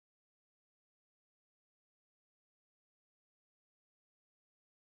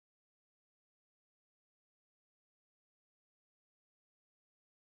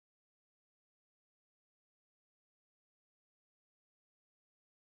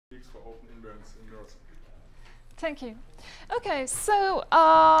techniques for open invariants in mirror symmetry. Thank you. Okay, so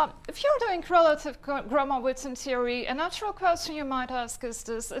if you're doing relative Gromov-Witten theory, a natural question you might ask is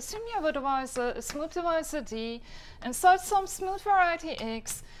this: assume you have a divisor, a smooth divisor D, inside some smooth variety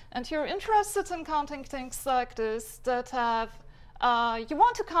X, and you're interested in counting things like this that have, you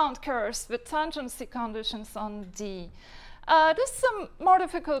want to count curves with tangency conditions on D. This is a more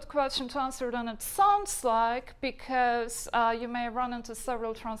difficult question to answer than it sounds like, because you may run into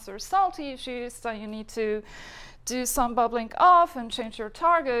several transversality issues that you need to do some bubbling off and change your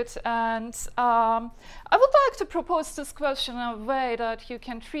target. And I would like to propose this question in a way that you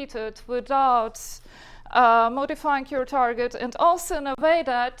can treat it without modifying your target, and also in a way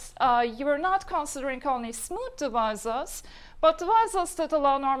that you are not considering only smooth divisors, but divisors that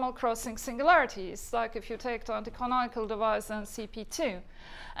allow normal crossing singularities, like if you take the anticanonical divisor in CP2.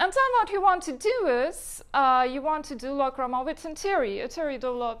 And then what you want to do is, you want to do log Gromov-Witten theory, a theory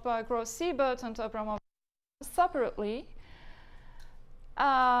developed by Gross-Siebert and Abramov separately. Okay?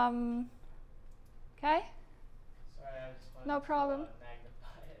 Sorry, I just wanted No problem. to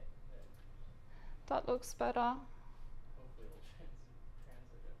magnify it. That looks better. Hopefully it'll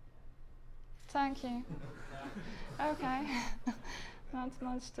translate. Thank you. Okay. Not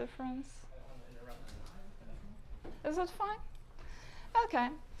much difference. Is it fine? Okay.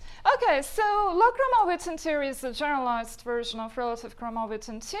 Okay, so log Gromov-Witten theory is a generalized version of relative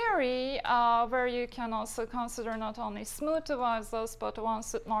Gromov-Witten theory, where you can also consider not only smooth divisors, but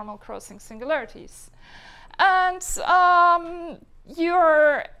ones with normal crossing singularities. And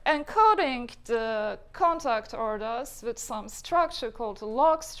you're encoding the contact orders with some structure called the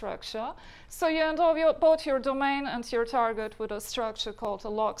log structure. So you endow both your domain and your target with a structure called a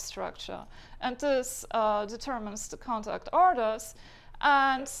log structure. And this determines the contact orders.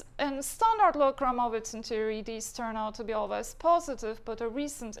 And in standard log Gromov-Witten theory, these turn out to be always positive, but a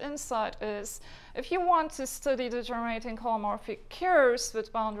recent insight is if you want to study degenerating holomorphic curves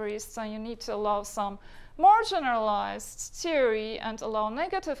with boundaries, then you need to allow some more generalized theory and allow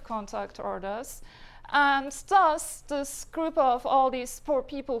negative contact orders. And thus, this group of all these 4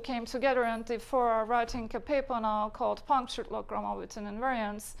 people came together, and they are writing a paper now called Punctured Log Gromov-Witten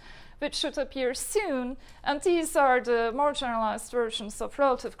Invariants, which should appear soon. And these are the more generalized versions of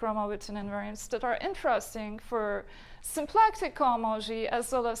relative Gromov-Witten invariants that are interesting for symplectic cohomology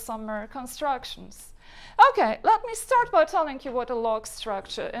as well as some mirror constructions. Okay, let me start by telling you what a log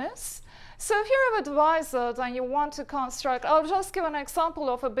structure is. So if you have a divisor, then you want to construct, I'll just give an example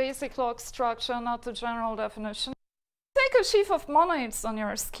of a basic log structure, not the general definition. Take a sheaf of monoids on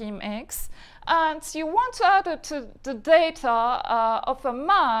your scheme X, and you want to add it to the data of a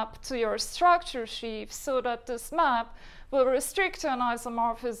map to your structure sheaf, so that this map will restrict to an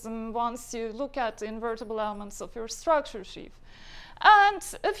isomorphism once you look at the invertible elements of your structure sheaf. And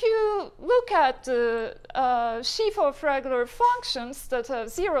if you look at the sheaf of regular functions that have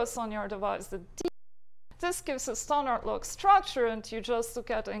zeros on your divisor D, this gives a standard log structure, and you just look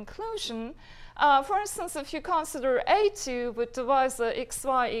at inclusion. For instance, if you consider A2 with divisor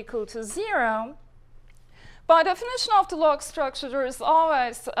xy equal to 0, by definition of the log structure, there is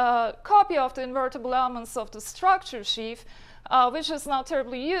always a copy of the invertible elements of the structure sheaf, which is not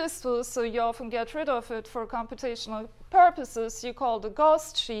terribly useful, so you often get rid of it for computational purposes. You call the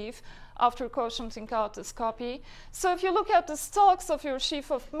ghost sheaf after quotienting out this copy. So if you look at the stalks of your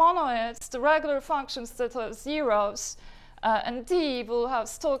sheaf of monoids, the regular functions that have zeros, and D will have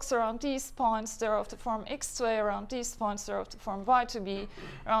stalks around these points, they're of the form x to a, around these points, they're of the form y to b,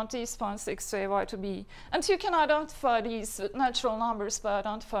 around these points, x to a, y to b. And you can identify these with natural numbers by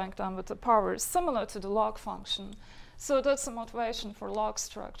identifying them with the powers similar to the log function. So that's the motivation for log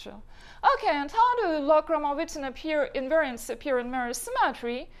structure. Okay, and how do log Gromov-Witten invariants appear in mirror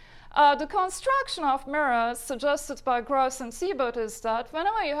symmetry? The construction of mirrors suggested by Gross and Siebert is that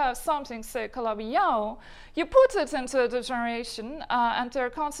whenever you have something, say Calabi-Yau, you put it into a degeneration, and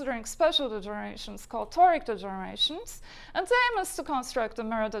they're considering special degenerations called toric degenerations, and the aim is to construct a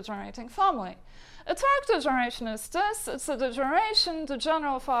mirror degenerating family. A toric degeneration is this: it's a degeneration, the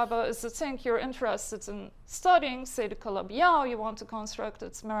general fiber is the thing you're interested in studying, say the Calabi-Yau, you want to construct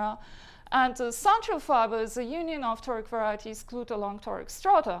its mirror, and the central fiber is a union of toric varieties glued along toric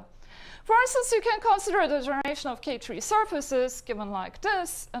strata. For instance, you can consider a degeneration of K3 surfaces given like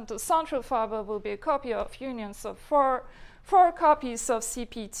this, and the central fiber will be a copy of unions of four copies of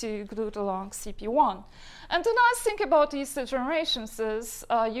CP2 glued along CP1. And the nice thing about these degenerations is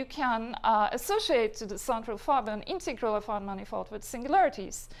you can associate to the central fiber an integral affine manifold with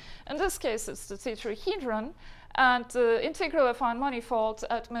singularities. In this case, it's the tetrahedron. And the integral affine manifold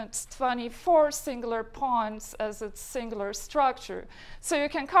admits 24 singular points as its singular structure. So you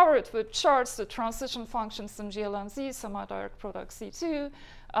can cover it with charts, the transition functions in GL and Z, semi-direct product Z2,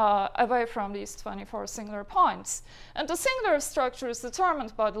 away from these 24 singular points. And the singular structure is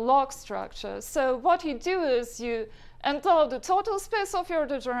determined by the log structure. So what you do is you endow the total space of your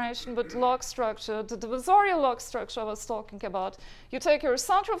degeneration with the log structure, the divisorial log structure I was talking about. You take your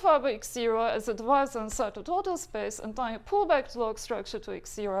central fiber x0 as a divisor inside the total space, and then you pull back the log structure to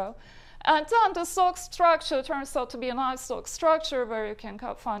x0. And then this log structure turns out to be a nice log structure where you can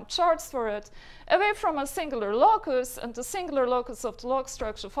find charts for it away from a singular locus, and the singular locus of the log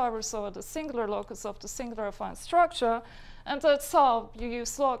structure fibers over the singular locus of the singular affine structure. And that's how you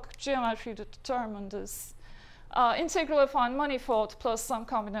use log geometry to determine this integral affine manifold plus some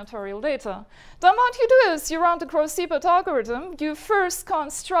combinatorial data. Then what you do is you run the Gros-Seibert algorithm. You first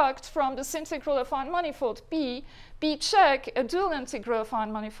construct from this integral affine manifold B check a dual integral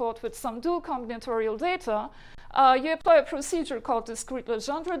affine manifold with some dual combinatorial data. You apply a procedure called discrete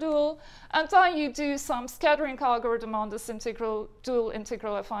Legendre dual, and then you do some scattering algorithm on this dual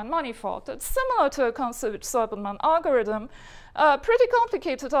integral affine manifold. It's similar to a Kontsevich-Seubelman algorithm, a pretty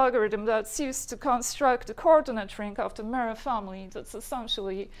complicated algorithm that's used to construct the coordinate ring of the mirror family. That's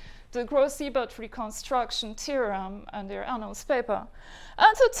essentially the Gros-Seibert reconstruction theorem and their annals paper.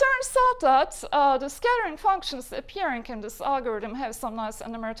 And it turns out that the scattering functions appearing in this algorithm have some nice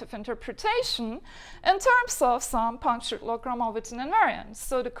enumerative interpretation in terms of some punctured log Gromov-Witten invariants.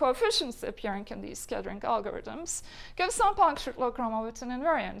 So the coefficients appearing in these scattering algorithms give some punctured log Gromov-Witten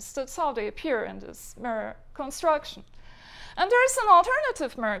invariants. That's how they appear in this mirror construction. And there is an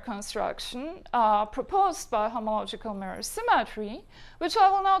alternative mirror construction proposed by homological mirror symmetry, which I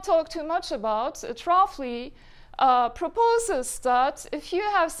will not talk too much about. It roughly proposes that if you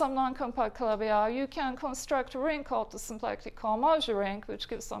have some non-compact clavia, you can construct a ring called the symplectic cohomology ring, which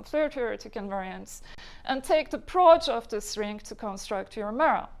gives some Floer theoretic invariance, and take the proj of this ring to construct your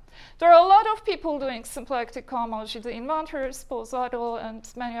mirror. There are a lot of people doing symplectic cohomology, the inventors, Paul Seidel, and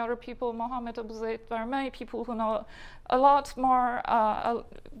many other people, Mohammed Abu Zaid. There are many people who know a lot more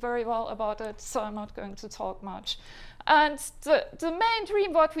very well about it, so I'm not going to talk much. And the main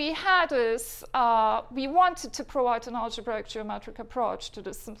dream what we had is we wanted to provide an algebraic geometric approach to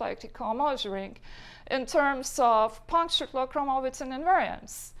the symplectic cohomology ring in terms of punctured log Gromov-Witten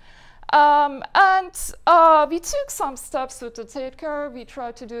invariance. We took some steps with the Tate curve. We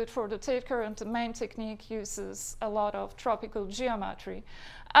tried to do it for the Tate curve, and the main technique uses a lot of tropical geometry.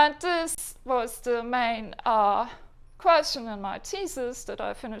 And this was the main question in my thesis that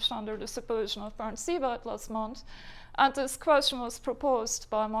I finished under the supervision of Bernd Siebert last month. And this question was proposed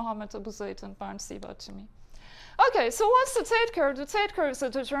by Mohammed Abu Zaid and Bernd Siebert to me. Okay, so what's the Tate curve? The Tate curve is a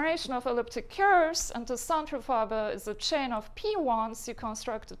degeneration of elliptic curves, and the central fiber is a chain of P1s you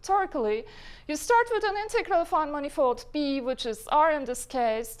constructed torically. You start with an integral affine manifold B, which is R in this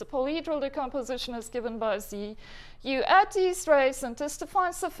case. The polyhedral decomposition is given by Z. You add these rays, and this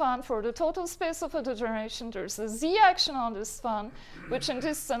defines the fan for the total space of a degeneration. There's a Z action on this fan, which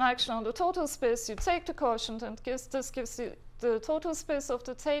induces an action on the total space. You take the quotient, and this gives you the total space of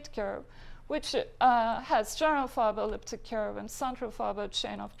the Tate curve, which has general fiber elliptic curve and central fiber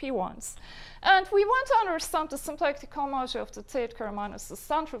chain of P1s. And we want to understand the symplectic cohomology of the Tate curve minus the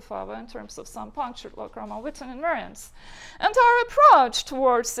central fiber in terms of some punctured log Gromov-Witten invariance. And our approach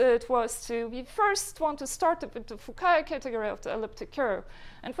towards it was we first want to start with the Fukaya category of the elliptic curve.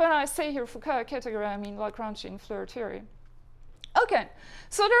 And when I say here Fukaya category, I mean Lagrangian Floer theory. Okay,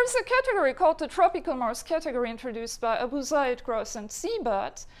 so there's a category called the tropical Morse category introduced by Abu Zaid, Gross, and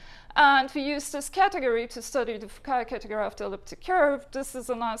Siebert. And we use this category to study the Fukaya category of the elliptic curve. This is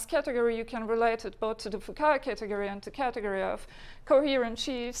a nice category. You can relate it both to the Fukaya category and the category of coherent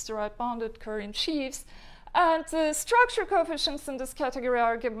sheaves, the right-bounded coherent sheaves. And the structure coefficients in this category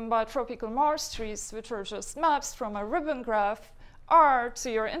are given by tropical Morse trees, which are just maps from a ribbon graph R to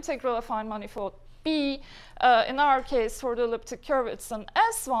your integral affine manifold B. In our case, for the elliptic curve, it's an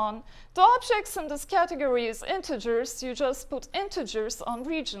S1. The objects in this category is integers. You just put integers on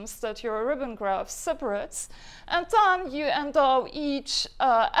regions that your ribbon graph separates. And then you endow each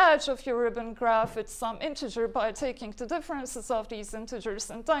edge of your ribbon graph with some integer by taking the differences of these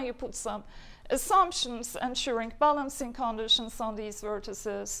integers. And then you put some assumptions ensuring balancing conditions on these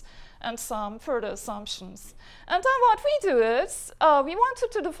vertices and some further assumptions. And then what we do is we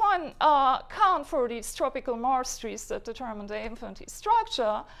wanted to define a count for these tropical Morse trees that determine the infinity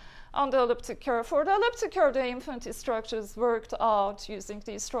structure on the elliptic curve. For the elliptic curve, the infinity structure is worked out using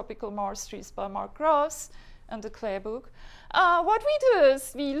these tropical Morse trees by Mark Gross in the clay book. What we do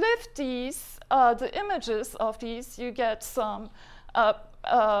is we lift these, the images of these, you get some,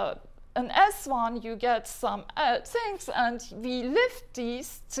 an S1, you get some things, and we lift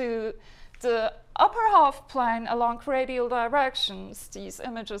these to the upper half plane along radial directions, these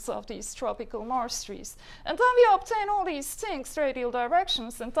images of these tropical marsh trees. And then we obtain all these things, radial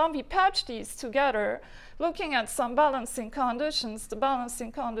directions, and then we patch these together, looking at some balancing conditions, the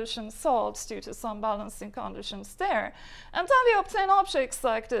balancing conditions solved due to some balancing conditions there. And then we obtain objects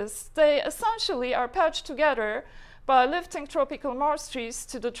like this. They essentially are patched together by lifting tropical marsh trees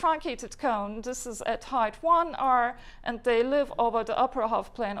to the truncated cone. This is at height 1r, and they live over the upper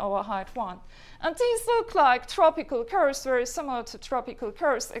half plane over height 1. And these look like tropical curves, very similar to tropical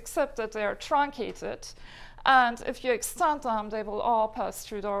curves, except that they are truncated. And if you extend them, they will all pass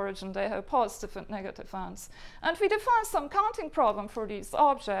through the origin. They have positive and negative ends. And we define some counting problem for these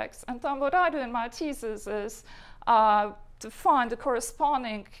objects. And then what I do in my thesis is to find the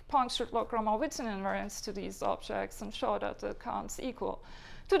corresponding punctured log-Gromov-Witten invariants to these objects and show that the counts equal.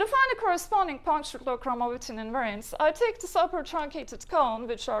 To define the corresponding punctured log-Gromov-Witten invariants, I take this upper truncated cone,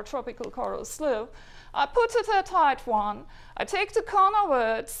 which our tropical corals live. I put it at height 1. I take the cone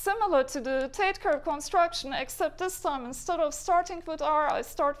over it, similar to the Tate curve construction, except this time, instead of starting with R, I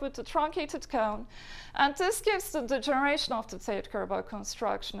start with the truncated cone. And this gives the degeneration of the Tate curve by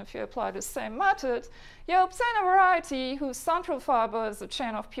construction. If you apply the same method, you obtain a variety whose central fiber is a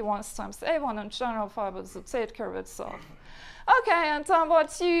chain of P1s times A1, and general fiber is the Tate curve itself. Okay, and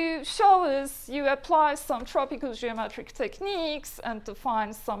what you show is you apply some tropical geometric techniques and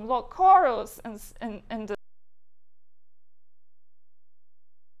define some log corals in the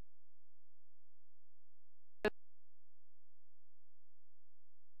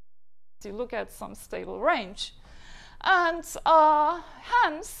you look at some stable range. And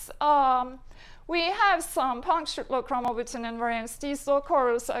hence, we have some punctured log-Gromov-Witten invariants. These log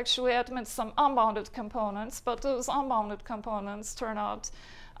corals actually admit some unbounded components, but those unbounded components turn out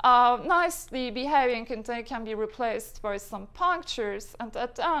nicely behaving, and they can be replaced by some punctures. And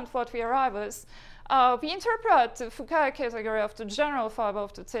at the end, what we arrive is, we interpret the Fukaya category of the general fiber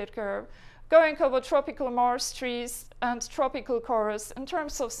of the Tate curve, going over tropical marsh trees and tropical corals in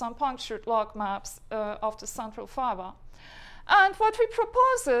terms of some punctured log maps of the central fiber. And what we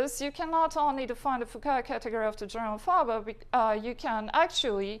propose is you can not only define the Fukaya category of the general fiber, you can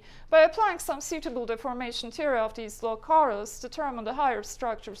actually, by applying some suitable deformation theory of these log corals, determine the higher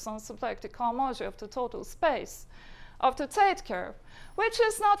structures on symplectic homology of the total space of the Tate curve, which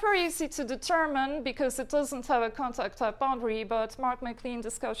is not very easy to determine because it doesn't have a contact type boundary, but Mark McLean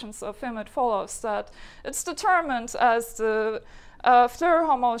discussions of him, it follows that it's determined as the Fleur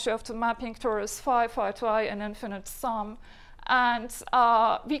homology of the mapping torus phi to I in infinite sum. And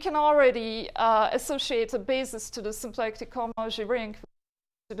we can already associate a basis to the symplectic homology ring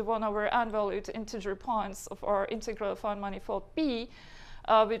to the 1 over n valued integer points of our integral affine manifold B,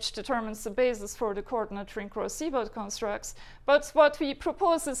 which determines the basis for the coordinate ring cross Seabird constructs. But what we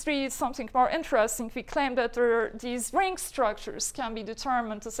propose is really something more interesting. We claim that these ring structures can be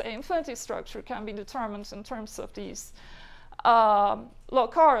determined, as A infinity structure can be determined in terms of these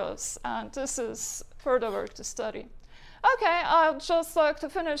log corals, and this is further work to study. Okay, I'd just like to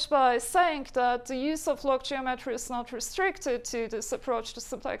finish by saying that the use of log geometry is not restricted to this approach to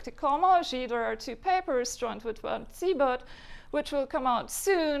symplectic homology. There are 2 papers joined with Van Seabird, which will come out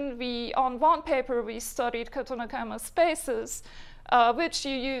soon. On one paper, we studied Katonakama spaces, which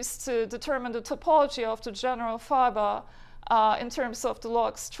you use to determine the topology of the general fiber in terms of the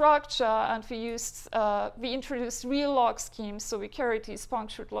log structure, and we introduced real log schemes, so we carried these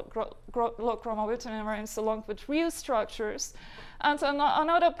punctured log-Gromov-Witten invariants along with real structures. And on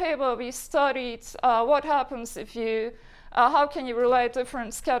another paper, we studied what happens if you how can you relate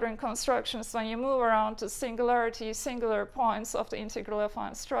different scattering constructions when you move around the singular points of the integral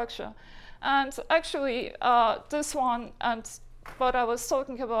affine structure. And actually, this one and what I was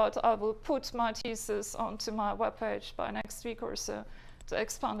talking about, I will put my thesis onto my webpage by next week or so, the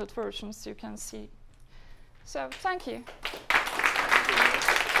expanded versions you can see. So, thank you.